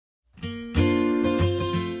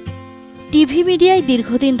TV মিডিয়ায়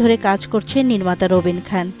দীর্ঘদিন ধরে কাজ করছেন নির্মাতা রবিন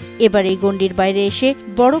খান। এবার এই গণ্ডির বাইরে এসে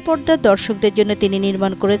বড় পর্দার দর্শকদের জন্য তিনি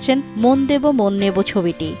নির্মাণ করেছেন মন দেব মন নেব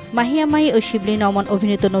ছবিটি। মাহিয়া মাহি ও শিবলীন ওমান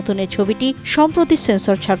অভিনীত নতুন এই ছবিটি সম্প্রতি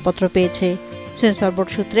সেন্সর ছাড়পত্র পেয়েছে। সেন্সর বোর্ড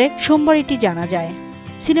সূত্রে সোমবার এটি জানা যায়।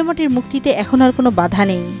 সিনেমাটির মুক্তিতে এখন আর কোনো বাধা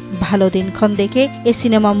নেই। ভালো দিনক্ষণ দেখে এ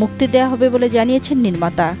সিনেমা মুক্তি দেওয়া হবে বলে জানিয়েছেন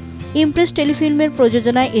নির্মাতা। ইমপ্রেস টেলিফিল্মের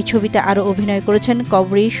প্রযোজনায় এই ছবিতে আরও অভিনয় করেছেন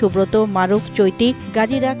কবরী, সুব্রত, মারুফ, চৈতি,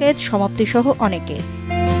 গাজী রাকেত, সমাপ্তি সহ অনেকে।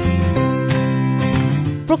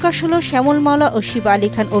 প্রকাশ হলো শ্যামল মাওলা ও শিবা আলী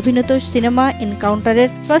খান অভিনীত সিনেমা এনকাউন্টারের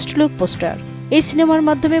ফার্স্ট লুক পোস্টার। এই সিনেমার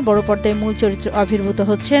মাধ্যমে বড় পর্দায় মূল চরিত্রে আবির্ভূত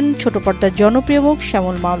হচ্ছেন ছোট পর্দার জনপ্রিয় মুখ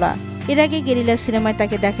শ্যামল মাওলা। এর আগে গেরিলা সিনেমায়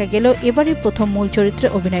তাকে দেখা গেলেও এবারই প্রথম মূল চরিত্রে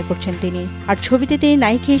অভিনয় করছেন তিনি। আর ছবিতে তিনি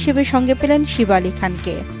নায়িকা হিসেবে সঙ্গে পেলেন শিবা আলী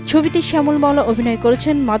খানকে। ছবিতে শ্যামল মাওলা অভিনয়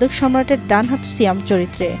করেছেন মাদক সম্রাটের ডানহাত সিয়াম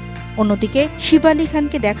চরিত্রে। অন্যদিকে শিবা আলী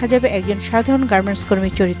খানকে দেখা যাবে একজন সাধারণ গার্মেন্টস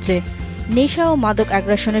কর্মীর চরিত্রে। নেশা ও মাদক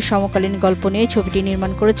আগ্রাসনের সমকালীন গল্প নিয়ে ছবিটি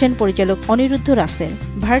নির্মাণ করেছেন পরিচালক অনিরুদ্ধ রাসেল।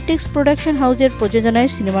 ভার্টেক্স প্রোডাকশন হাউসের প্রযোজনায়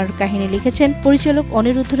সিনেমার কাহিনী লিখেছেন পরিচালক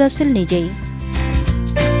অনিরুদ্ধ রাসেল নিজেই।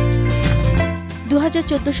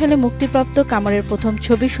 2014 সালে মুক্তিপ্রাপ্ত কামারের প্রথম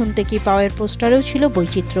ছবি শুনতে কি পাওয়ার পোস্টারেও ছিল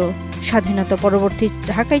বৈচিত্র্য। স্বাধীনতা পরবর্তী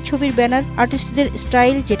ঢাকায় ছবির ব্যানার আর্টিস্টদের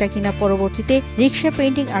স্টাইল, যেটা কিনা পরবর্তীতে রিক্সা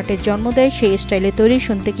পেইন্টিং আর্টের জন্ম দেয়, সেই স্টাইলে তৈরি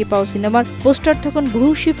শুনতে কি পাও সিনেমার পোস্টার তখন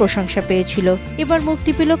ভূয়সী প্রশংসা পেয়েছিল। এবার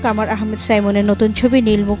মুক্তি পেল কামার আহমেদ সাইমনের নতুন ছবি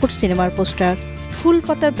নীল মুকুট সিনেমার পোস্টার। ফুল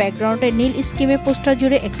পাতার ব্যাকগ্রাউন্ডে নীল স্কিমে পোস্টার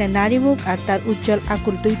জুড়ে একটা নারী মুখ আর তার উজ্জ্বল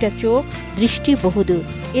আকুল দুইটা চোখ, দৃষ্টি বহুদূর।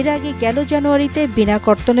 এর আগে গেল জানুয়ারিতে বিনা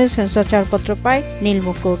কর্তনের সেন্সর ছাড়পত্র পায় নীল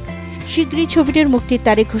মুকুট। শীঘ্রই ছবিটির মুক্তির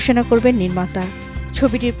তারিখ ঘোষণা করবেন নির্মাতা।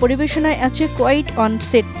 ছবিটির পরিবেশনায় আছে কোয়াইট অন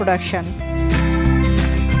সেট প্রোডাকশন।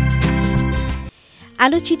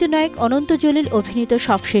 আলোচিত নায়ক অনন্ত জলিল অভিনীত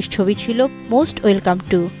সবশেষ ছবি ছিল মোস্ট ওয়েলকাম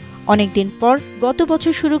টু। অনেকদিন পর গত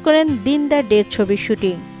বছর শুরু করেন দিন দ্য ডেথ ছবির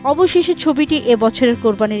শুটিং। অবশেষে ছবিটি এবছরের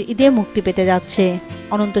কোরবানির ঈদে মুক্তি পেতে যাচ্ছে।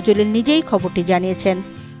 অনন্ত জলিল নিজেই খবরটি জানিয়েছেন।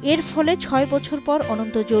 এর ফলে 6 বছর পর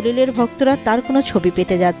অনন্ত জলিলের ভক্তরা তার কোনো ছবি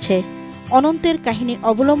পেতে যাচ্ছে। অনন্তের কাহিনী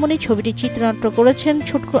অবলম্বনে ছবিটি চিত্রনাট্য করেছেন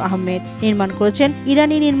ছটকু আহমেদ, নির্মাণ করেছেন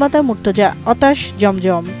ইরানি নির্মাতা মুর্তজা অতাশ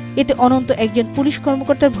জমজম। এতে অনন্ত একজন পুলিশ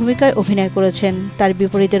কর্মকর্তার ভূমিকায় অভিনয় করেছেন। তার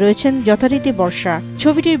বিপরীতে রয়েছেন যথারীতি বর্ষা।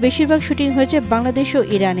 ছবিটির বেশিরভাগ শুটিং হয়েছে বাংলাদেশ ও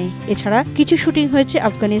ইরানে। এছাড়া কিছু শুটিং হয়েছে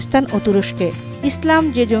আফগানিস্তান ও তুরস্কে। ইসলাম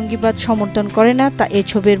যে জঙ্গিবাদ সমর্থন করে না তা এই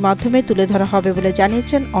ছবির মাধ্যমে তুলে ধরা হবে বলে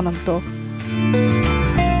জানিয়েছেন অনন্ত।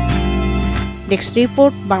 Desk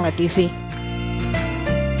report, Bangla TV.